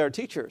submit to their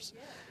teachers.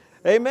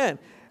 Amen.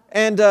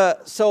 And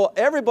so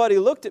everybody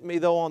looked at me,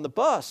 though, on the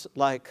bus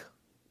like,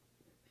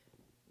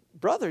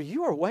 brother,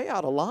 you are way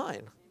out of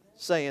line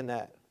saying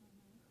that.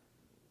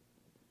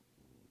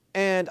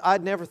 And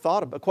I'd never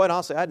thought about it. Quite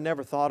honestly, I'd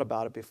never thought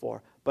about it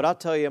before. But I'll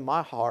tell you,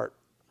 my heart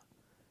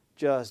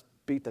just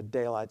beat the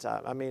daylights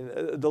out. I mean,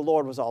 the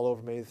Lord was all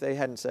over me. If they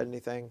hadn't said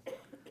anything,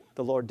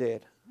 the Lord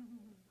did.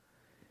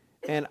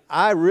 And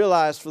I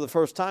realized for the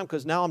first time,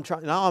 because now I'm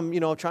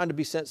trying to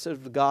be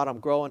sensitive to God. I'm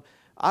growing.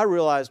 I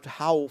realized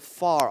how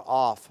far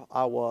off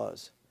I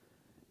was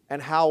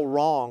and how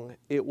wrong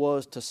it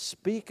was to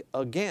speak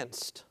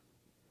against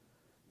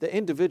the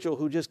individual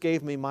who just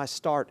gave me my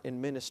start in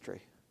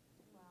ministry.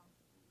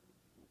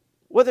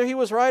 Whether he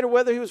was right or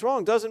whether he was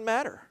wrong doesn't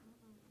matter.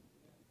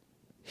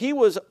 He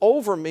was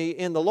over me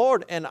in the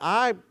Lord, and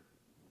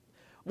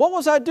what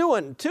was I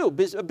doing too?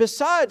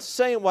 Besides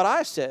saying what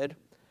I said,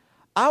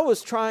 I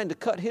was trying to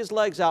cut his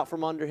legs out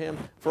from under him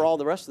for all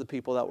the rest of the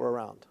people that were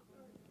around.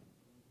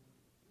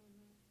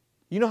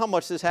 You know how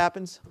much this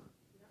happens?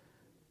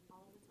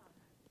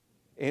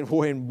 In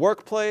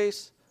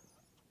workplace,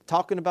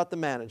 talking about the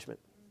management.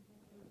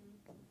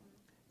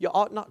 You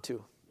ought not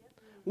to.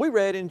 We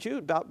read in Jude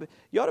about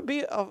you ought to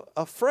be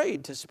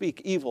afraid to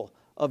speak evil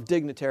of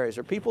dignitaries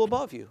or people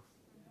above you.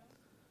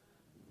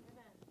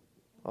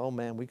 Oh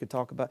man, we could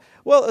talk about...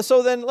 Well,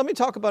 so then let me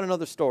talk about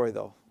another story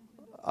though.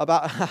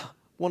 About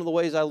one of the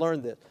ways I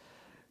learned this.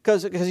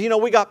 Because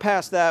we got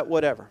past that,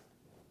 whatever.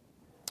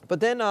 But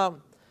then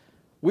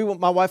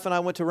my wife and I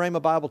went to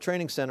Rhema Bible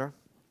Training Center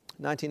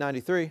in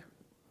 1993.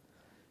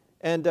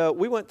 And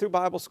we went through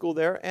Bible school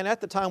there. And at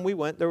the time we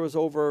went, there was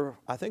over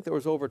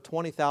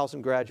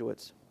 20,000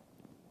 graduates.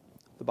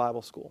 The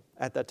Bible school.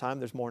 At that time,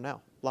 there's more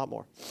now, a lot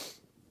more.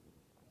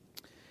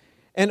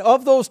 And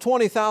of those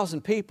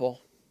 20,000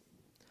 people,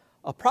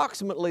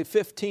 approximately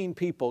 15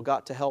 people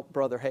got to help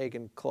Brother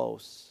Hagin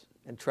close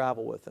and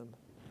travel with him.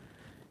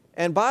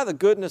 And by the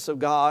goodness of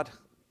God,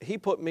 he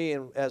put me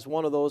in as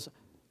one of those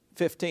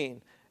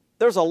 15.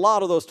 There's a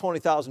lot of those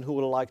 20,000 who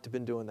would have liked to have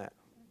been doing that.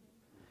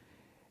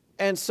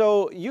 And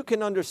so you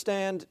can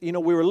understand, we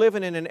were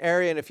living in an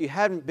area, and if you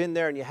hadn't been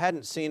there and you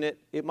hadn't seen it,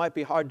 it might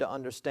be hard to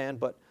understand,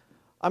 but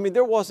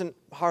there wasn't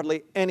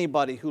hardly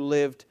anybody who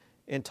lived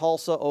in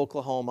Tulsa,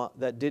 Oklahoma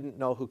that didn't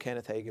know who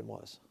Kenneth Hagin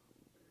was.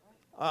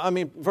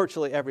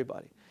 Virtually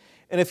everybody.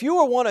 And if you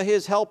were one of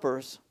his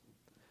helpers,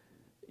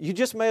 you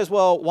just may as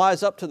well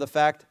wise up to the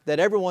fact that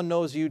everyone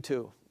knows you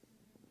too.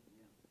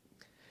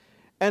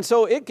 And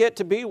so it get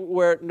to be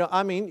where,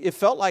 it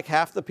felt like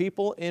half the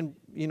people in,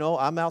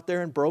 I'm out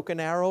there in Broken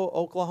Arrow,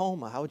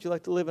 Oklahoma. How would you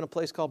like to live in a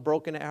place called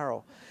Broken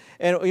Arrow?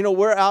 And,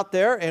 we're out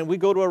there and we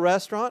go to a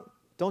restaurant.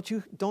 Don't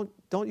you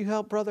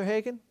help Brother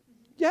Hagin?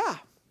 Yeah.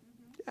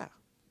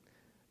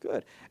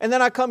 Good. And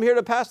then I come here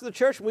to pastor the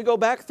church and we go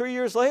back 3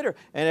 years later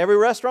and every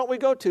restaurant we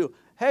go to,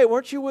 hey,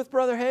 weren't you with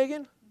Brother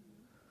Hagin?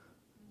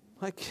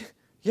 Like,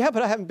 yeah,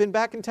 but I haven't been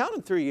back in town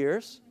in 3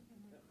 years.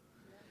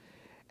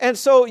 And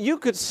so you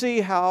could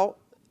see how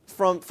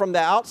from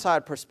the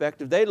outside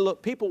perspective,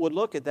 people would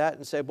look at that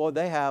and say, boy,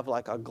 they have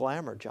like a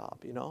glamour job,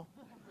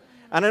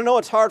 And I know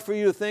it's hard for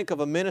you to think of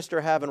a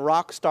minister having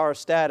rock star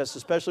status,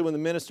 especially when the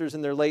minister's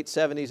in their late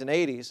 70s and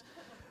 80s.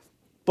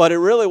 But it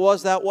really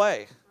was that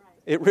way.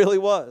 It really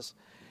was.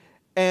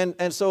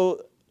 And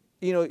so,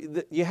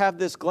 you have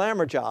this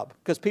glamour job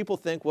because people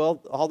think,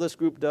 well, all this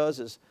group does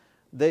is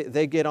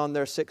they get on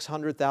their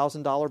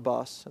 $600,000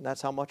 bus, and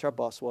that's how much our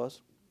bus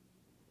was.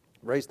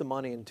 Raised the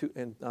money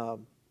in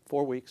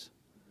 4 weeks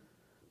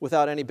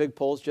without any big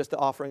pulls, just the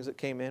offerings that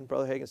came in.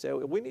 Brother Hagin said,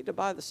 we need to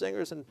buy the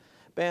singers and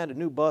band a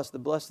new bus. The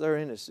bus they're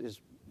in is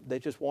they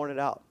just worn it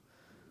out.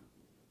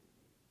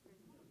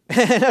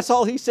 And that's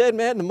all he said,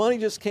 man. The money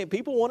just came.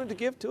 People wanted to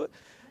give to it.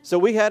 So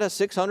we had a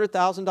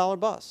 $600,000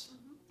 bus.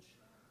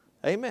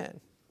 Amen.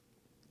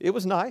 It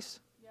was nice.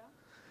 Yeah.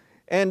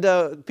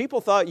 And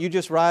people thought you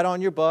just ride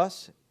on your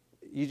bus.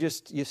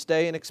 You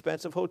stay in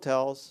expensive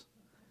hotels.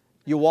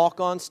 You walk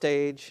on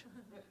stage.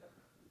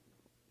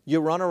 You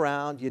run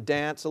around. You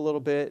dance a little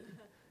bit.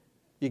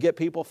 You get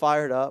people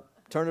fired up.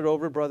 Turn it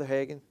over to Brother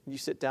Hagin. You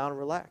sit down and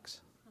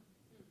relax.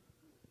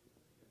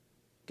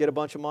 Get a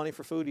bunch of money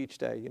for food each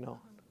day,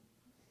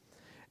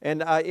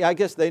 And I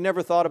guess they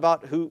never thought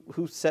about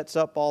who sets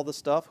up all the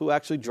stuff, who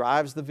actually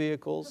drives the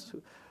vehicles,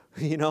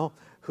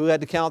 who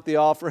had to count the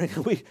offering.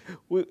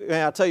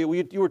 I'll tell you,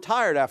 you were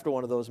tired after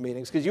one of those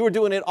meetings because you were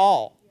doing it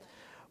all.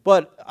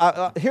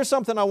 But here's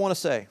something I want to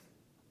say.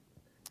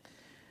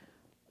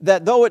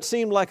 That though it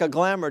seemed like a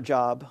glamour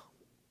job,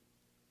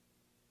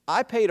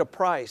 I paid a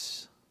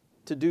price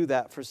to do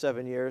that for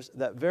 7 years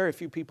that very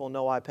few people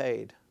know I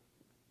paid.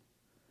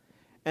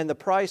 And the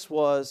price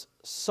was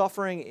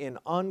suffering in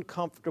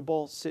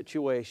uncomfortable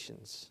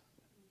situations.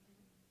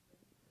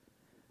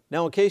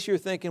 Now, in case you're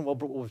thinking, well,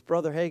 was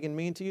Brother Hagin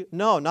mean to you?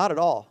 No, not at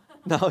all.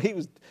 No,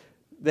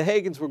 the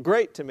Hagins were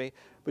great to me.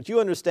 But you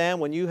understand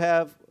when you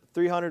have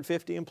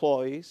 350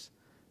 employees,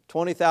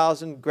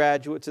 20,000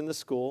 graduates in the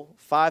school,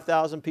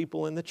 5,000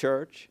 people in the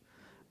church,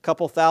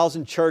 couple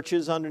thousand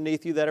churches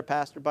underneath you that are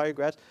pastored by your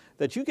grads,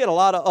 that you get a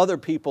lot of other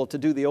people to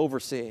do the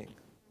overseeing,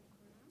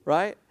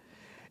 right?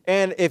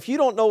 And if you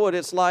don't know what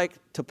it's like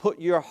to put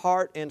your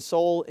heart and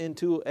soul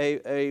into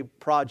a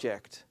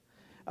project,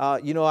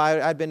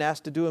 I'd been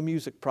asked to do a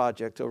music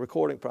project, a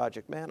recording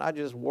project. Man, I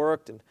just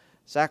worked and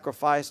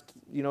sacrificed,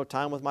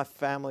 time with my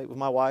family, with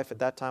my wife. At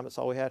that time, that's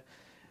all we had.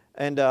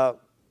 And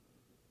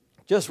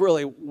just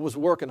really was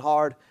working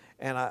hard.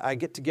 And I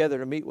get together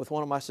to meet with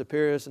one of my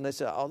superiors, and they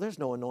said, "Oh, there's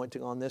no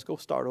anointing on this. Go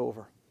start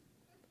over."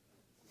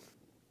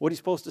 What are you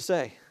supposed to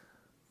say?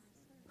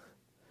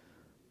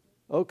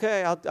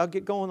 Okay, I'll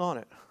get going on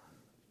it.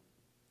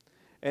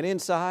 And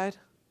inside,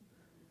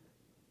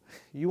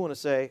 you want to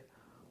say,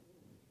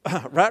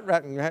 rat,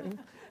 rattin, rattin,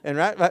 and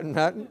rat, rattin,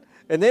 rattin.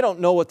 And they don't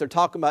know what they're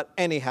talking about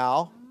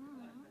anyhow.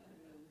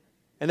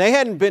 And they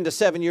hadn't been to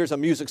 7 years of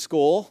music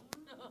school.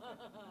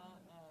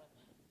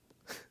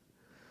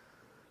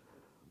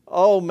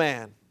 Oh,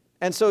 man.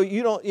 And so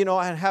you don't,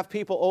 and have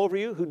people over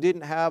you who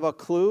didn't have a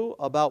clue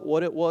about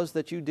what it was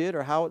that you did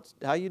or how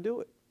you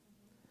do it.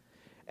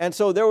 And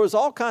so there was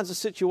all kinds of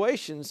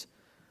situations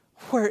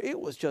where it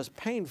was just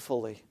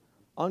painfully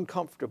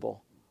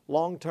uncomfortable,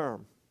 long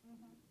term.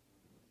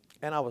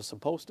 And I was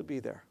supposed to be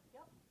there.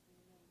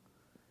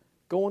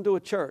 Going to a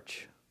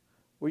church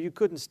where you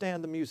couldn't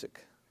stand the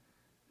music.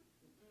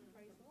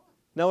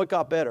 No, it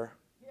got better.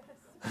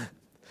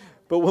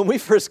 But when we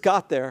first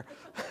got there,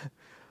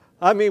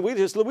 I mean, we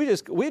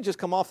had just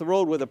come off the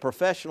road with a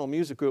professional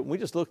music group, and we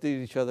just looked at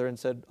each other and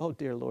said, "Oh,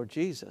 dear Lord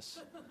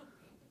Jesus,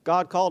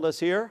 God called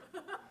us here."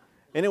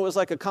 And it was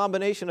like a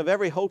combination of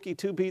every hokey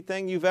two-beat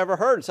thing you've ever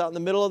heard. It's out in the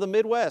middle of the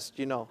Midwest,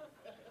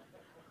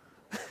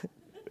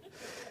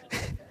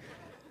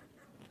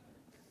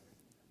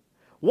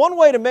 One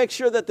way to make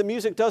sure that the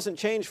music doesn't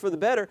change for the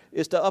better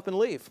is to up and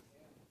leave.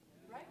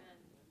 Right.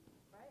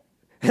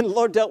 And the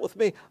Lord dealt with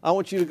me. I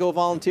want you to go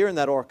volunteer in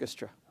that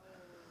orchestra.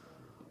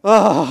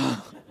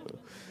 Oh,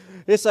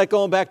 it's like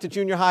going back to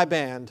junior high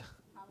band.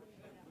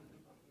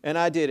 And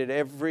I did it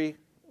every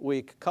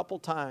week, a couple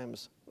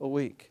times a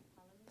week.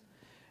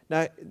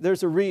 Now,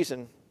 there's a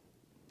reason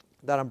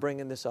that I'm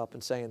bringing this up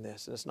and saying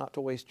this, and it's not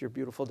to waste your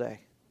beautiful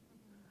day.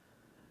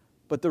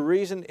 But the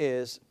reason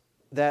is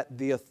that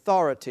the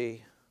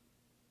authority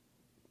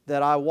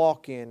that I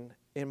walk in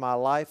my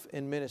life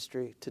and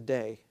ministry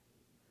today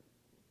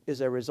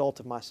is a result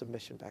of my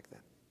submission back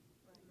then.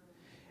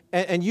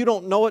 And you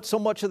don't know it so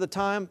much of the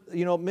time.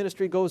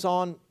 Ministry goes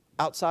on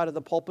outside of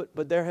the pulpit,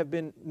 but there have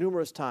been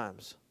numerous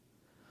times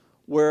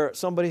where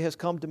somebody has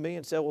come to me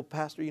and said, "Well,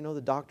 Pastor,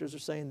 the doctors are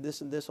saying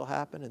this and this will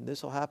happen and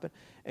this will happen."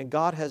 And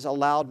God has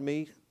allowed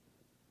me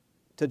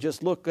to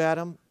just look at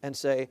them and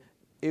say,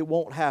 "It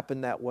won't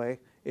happen that way.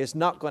 It's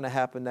not going to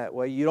happen that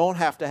way. You don't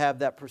have to have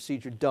that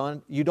procedure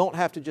done. You don't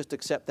have to just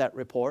accept that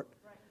report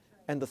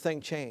and the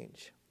thing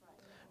change."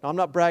 Now, I'm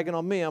not bragging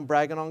on me. I'm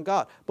bragging on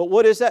God. But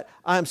what is that?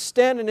 I'm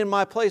standing in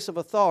my place of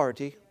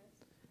authority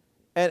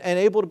and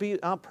able to be,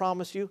 I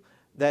promise you,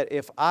 that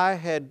if I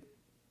had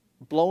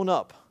blown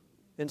up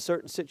in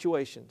certain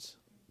situations,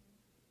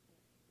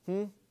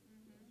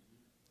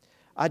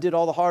 I did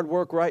all the hard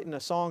work writing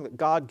a song that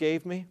God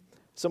gave me.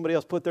 Somebody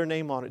else put their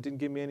name on it, didn't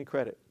give me any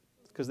credit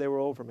because they were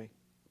over me.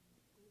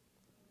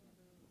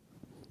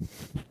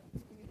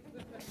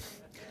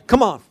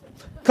 Come on,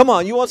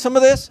 you want some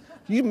of this?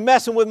 You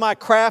messing with my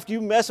craft,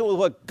 you messing with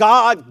what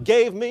God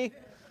gave me?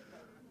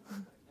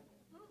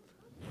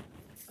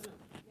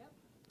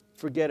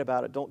 Forget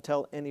about it. Don't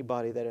tell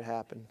anybody that it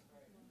happened.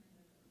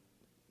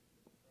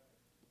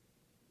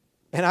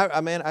 And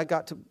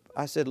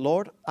I said,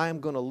 "Lord, I am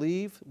going to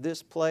leave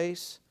this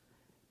place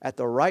at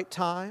the right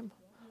time,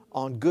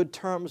 on good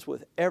terms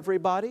with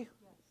everybody."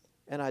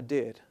 And I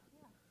did.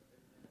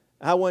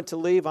 I went to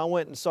leave. I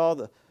went and saw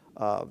the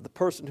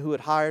person who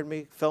had hired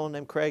me, a fellow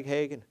named Craig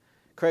Hagan.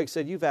 Craig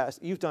said,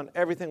 "You've done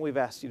everything we've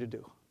asked you to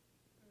do,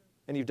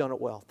 and you've done it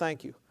well.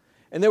 Thank you."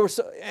 And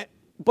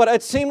but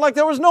it seemed like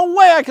there was no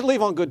way I could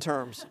leave on good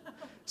terms.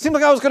 It seemed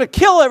like I was going to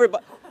kill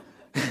everybody.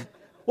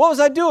 What was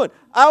I doing?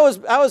 I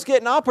was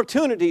getting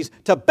opportunities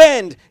to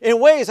bend in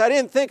ways I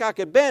didn't think I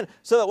could bend,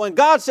 so that when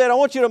God said, "I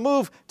want you to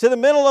move to the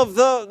middle of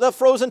the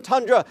frozen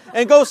tundra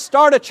and go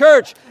start a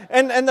church,"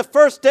 and the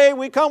first day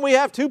we come, we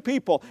have 2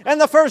 people.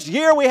 And the first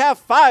year, we have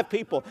 5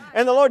 people.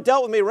 And the Lord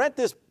dealt with me, rent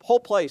this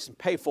whole place and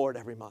pay for it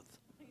every month.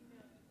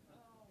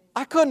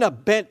 I couldn't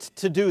have bent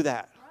to do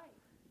that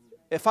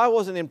if I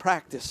wasn't in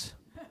practice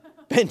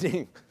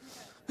bending.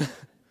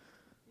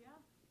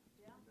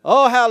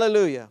 Oh,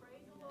 hallelujah.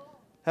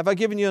 Have I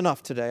given you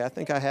enough today? I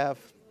think I have.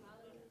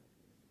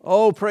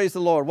 Oh, praise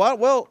the Lord. Why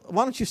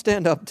don't you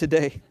stand up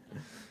today?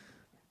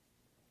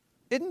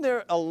 Isn't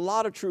there a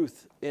lot of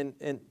truth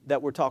in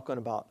that we're talking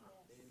about?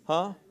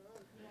 Huh?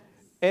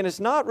 And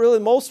it's not really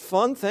the most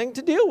fun thing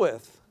to deal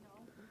with.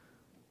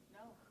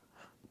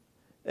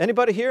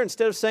 Anybody here,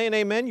 instead of saying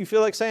amen, you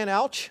feel like saying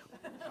ouch?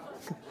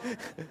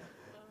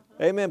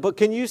 Amen. But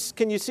can you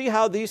see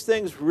how these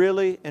things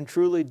really and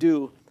truly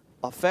do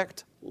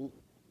affect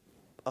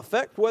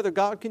whether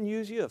God can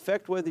use you,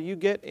 affect whether you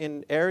get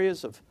in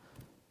areas of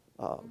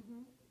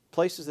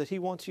places that He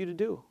wants you to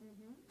do.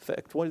 In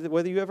fact,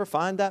 whether you ever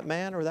find that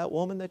man or that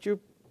woman that you're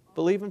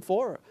believing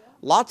for.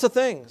 Lots of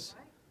things.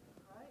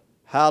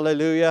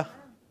 Hallelujah.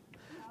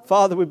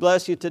 Father, we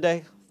bless you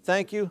today.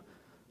 Thank you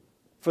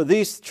for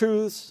these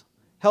truths.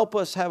 Help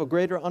us have a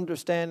greater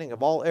understanding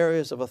of all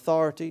areas of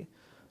authority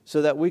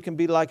so that we can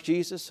be like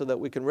Jesus, so that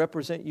we can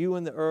represent you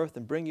in the earth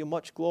and bring you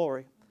much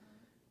glory.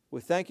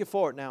 We thank you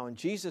for it now in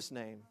Jesus'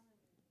 name.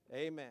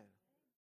 Amen.